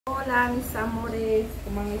Hola mis amores,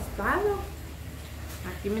 ¿cómo han estado?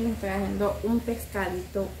 Aquí me estoy haciendo un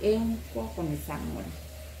pescadito en coco, mis amores.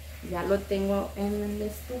 Ya lo tengo en la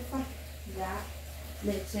estufa. Ya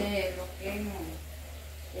le eché lo que es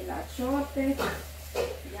el achote.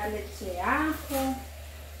 Ya le eché ajo.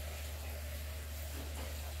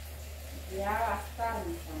 Ya va a estar,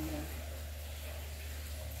 mis amores.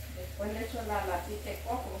 Después le echo la latita de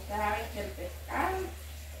coco. Ustedes saben que el pescado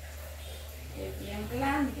es bien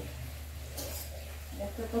blando. Ya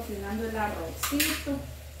estoy cocinando el arrocito.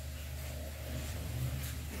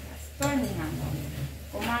 Ya estoy, mis amores.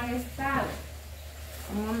 ¿Cómo han estado?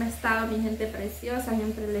 ¿Cómo han estado, mi gente preciosa?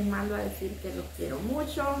 Siempre les mando a decir que los quiero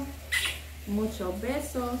mucho. Muchos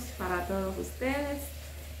besos para todos ustedes.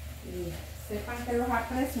 Y sepan que los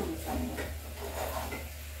aprecio, mis amores.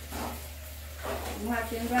 Vamos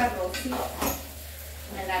haciendo arrocito.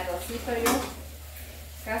 El arrocito yo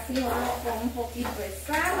casi oro con un poquito de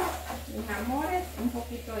sal, mis amores, un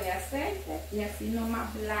poquito de aceite y así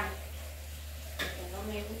nomás blanco, porque no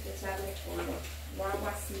me gusta echarle color, lo hago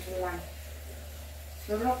así blanco.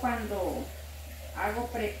 Solo cuando hago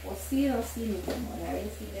precocido, sí, mis amores, a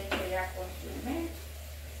ver si le echo ya consumé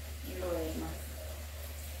y lo demás.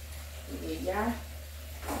 Y ya,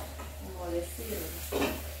 como decirlo,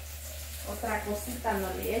 otra cosita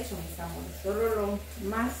no le echo, mis amores, solo lo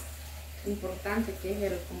más importante que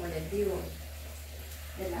es el, como les digo,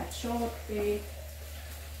 el achote.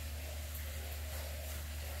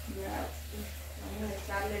 Ya vamos a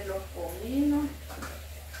echarle los cominos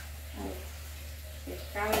al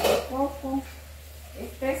pescado de coco.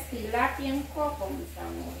 Este es tilapia en coco, mis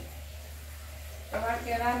amores. Esto va a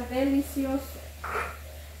quedar delicioso,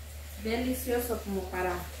 delicioso como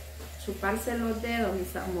para chuparse los dedos,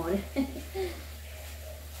 mis amores.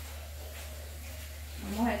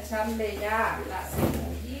 Vamos a echarle ya la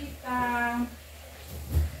cebollita,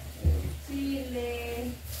 el chile,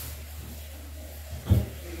 el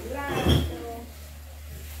cilantro,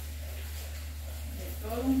 de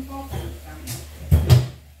todo un poco, mis amores.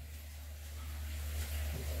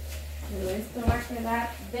 Pero esto va a quedar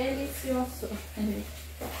delicioso.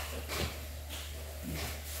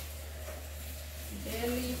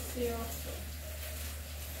 Delicioso.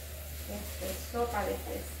 Esta es sopa de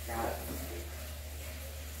pescado.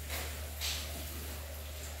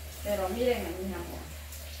 Pero miren, mis amores,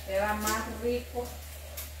 queda más rico,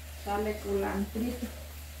 sale culantrito,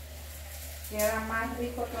 queda más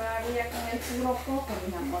rico todavía con el puro coco,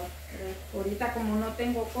 mis amores. Pero ahorita como no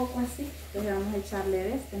tengo coco así, entonces vamos a echarle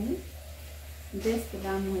de este, ¿no? De este le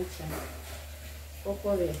vamos a echar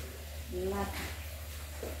coco de lata.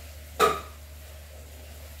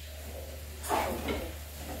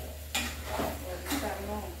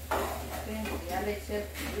 Ya le eché el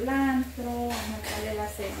cilantro, vamos a echarle la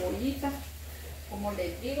cebollita. Como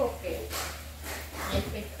les digo que el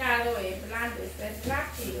pescado es blando, es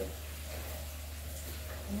rápido.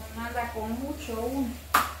 No anda con mucho uno.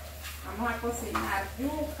 Vamos a cocinar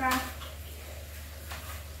yuca.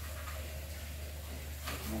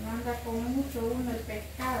 No anda con mucho uno el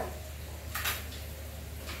pescado.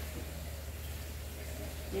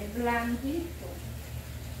 Es blandito.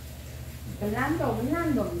 Blando,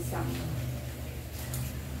 blando, mis amores.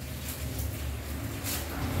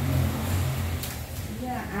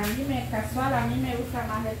 A mí casual, a mí me gusta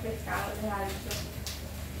más el pescado de alto,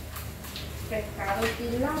 pescado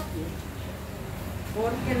tilapia,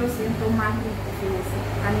 porque lo siento más rico, fíjense.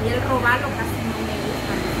 A mí el robalo casi no me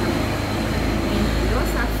gusta,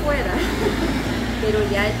 mentirosa afuera, pero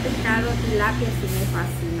ya el pescado tilapia sí me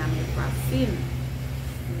fascina, me fascina.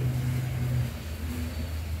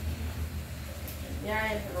 Ya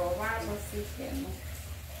el robalo sí que no.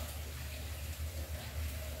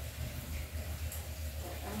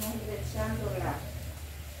 Vamos a ir echando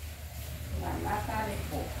la lata de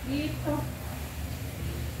poquito.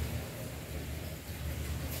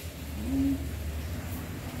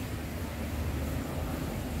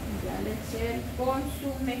 Ya le eché el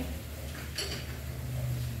consomé.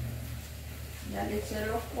 Ya le eché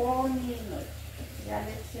los cominos. Ya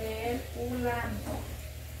le eché el culantro.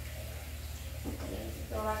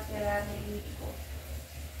 Esto va a quedar rico.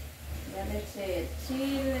 Ya le eché el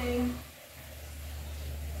chile.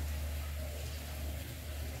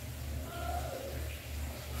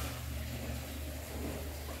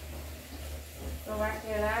 Va a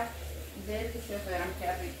quedar delicioso, vean qué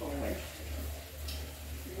rico huele.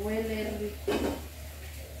 Huele rico.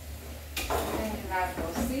 El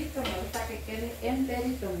arrocito, me gusta que quede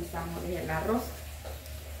enterito, mis amores, el arroz,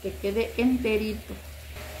 que quede enterito.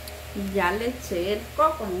 Y ya le eché el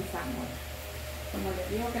coco, mis amores. Como les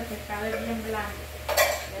digo que el pescado es bien blanco.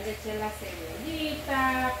 Ya le eché la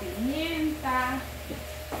cebollita, pimienta.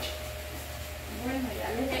 Bueno, ya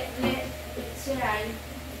le eché ahí.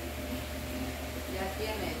 Ya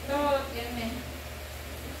tiene todo, tiene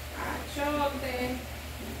achote.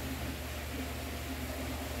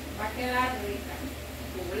 Va a quedar rica.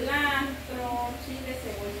 Culantro, chile,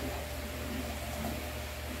 cebolla.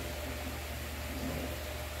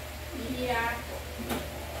 Y ajo.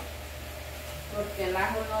 Porque el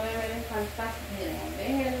ajo no debe de faltar. Miren, donde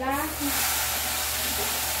es el ajo,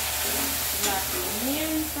 la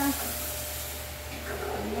pimienta,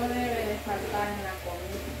 no debe de faltar en la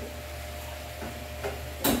comida.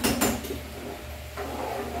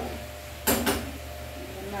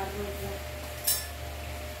 El arroz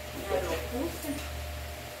ya lo puse.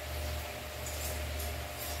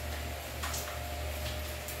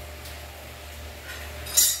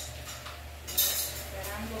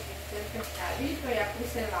 Esperando que esté el pescadito, ya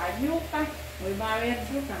puse la yuca. Hoy va a haber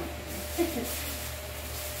yuca.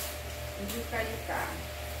 Yuca.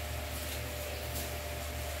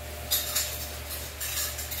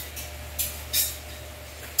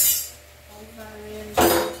 Hoy va a haber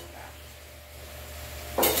yuca.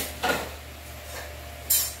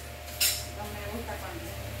 No me gusta cuando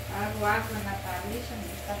hago algo en la tablilla, me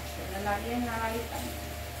gusta ponerla bien lavadita.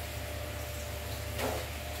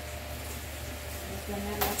 Voy a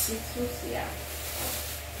ponerla así sucia.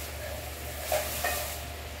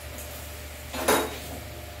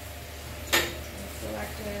 Esto va a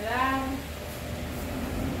quedar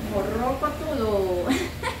morroco todo.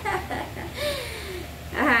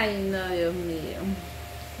 Ay, no, Dios mío.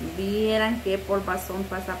 Vieran qué polvazón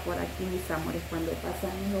pasa por aquí, mis amores, cuando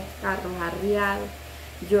pasan esos carros arriados.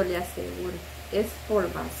 Yo le aseguro, es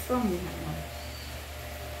polvazón, mis amores.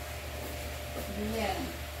 Bien.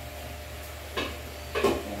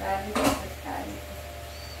 Queda rico el pescadito.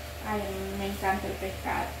 Ay, me encanta el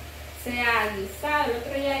pescado. Sea guisado, el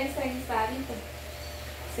otro día hice guisadito.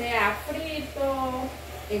 Sea frito,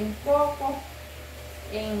 en coco,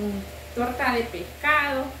 en torta de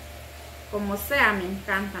pescado, como sea, me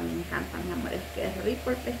encanta, mis amores, que es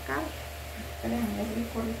rico el pescado. Créanme, es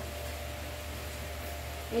rico.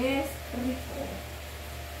 Es rico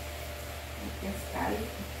el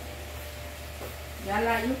pescadito. Ya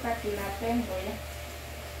la yuca aquí la tengo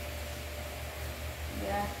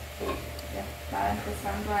ya está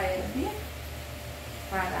empezando a hervir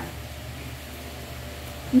para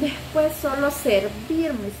después solo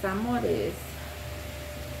servir, mis amores.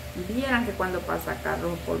 Vieran que cuando pasa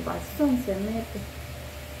carro polvazón se mete.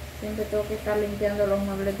 Siempre tengo que estar limpiando los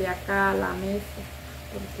muebles de acá, la mesa,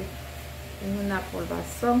 porque es una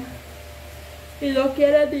polvazón y no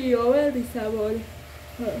quiere ni llover, mis amores.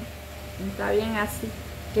 Está bien así,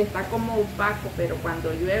 que está como opaco, pero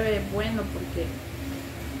cuando llueve es bueno porque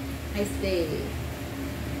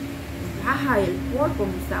baja el polvo,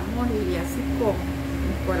 mis amores, y así con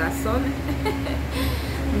mis corazones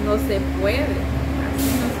no se puede, así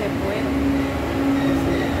no se puede.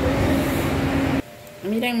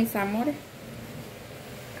 Miren, mis amores,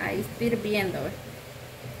 ahí está hirviendo, ¿ves?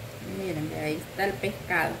 Miren, ahí está el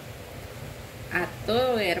pescado a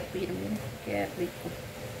todo hervir. Miren qué rico,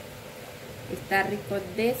 está rico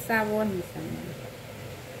de sabor, mis amores.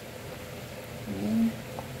 Miren.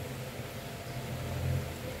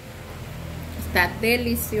 Está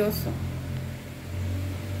delicioso.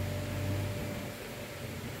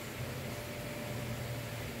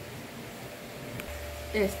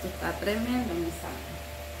 Esto está tremendo, mis amores.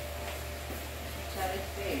 Echar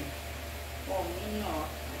este comino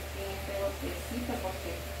aquí en este botecito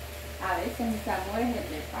porque a veces, mis amores,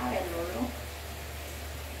 le paga el olor.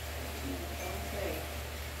 Entonces,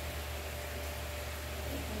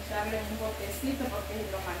 echarle un botecito porque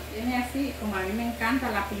lo mantiene así. Como a mí me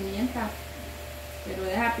encanta la pimienta, pero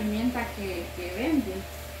es la pimienta que venden,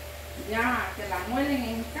 ya que la muelen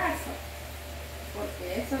en casa,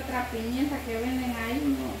 porque es otra pimienta que venden ahí,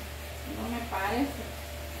 no me parece,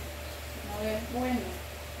 no es buena.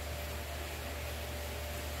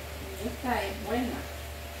 Y esta es buena,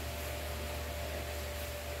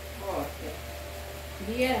 porque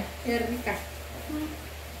vieran qué rica,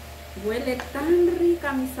 huele tan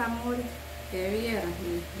rica, mis amores, que vieran.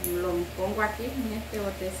 Y lo pongo aquí en este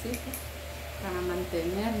botecito para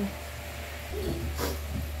mantenerlo.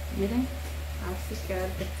 Miren, así queda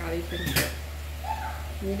el pescadito.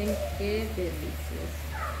 Miren qué delicioso.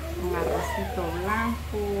 Un arrocito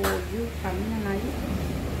blanco, yuca, miren ahí.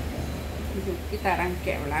 Yuquita, harán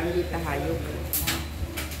que blanditas a yuca.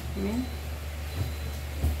 Miren.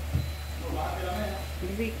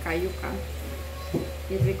 Rica yuca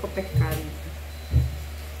y rico pescadito.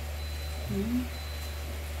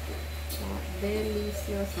 Está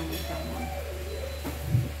delicioso, mis amores.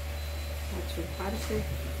 A chuparse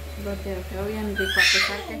los dedos, quedó bien rico, a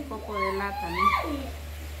pesar que es coco de lata, ¿no?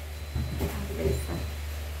 A pesar.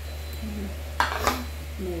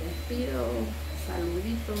 Me despido,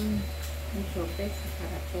 saluditos, muchos besos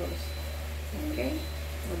para todos. Ok,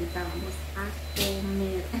 ahorita vamos a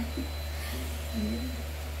comer.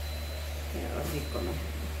 Quedó rico, ¿no?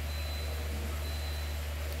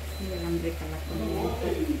 Bien rica la comida.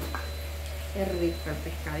 Es rico el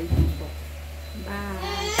pescadito un poco.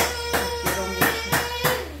 Bye. Los quiero mucho.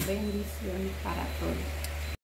 Bendiciones para todos.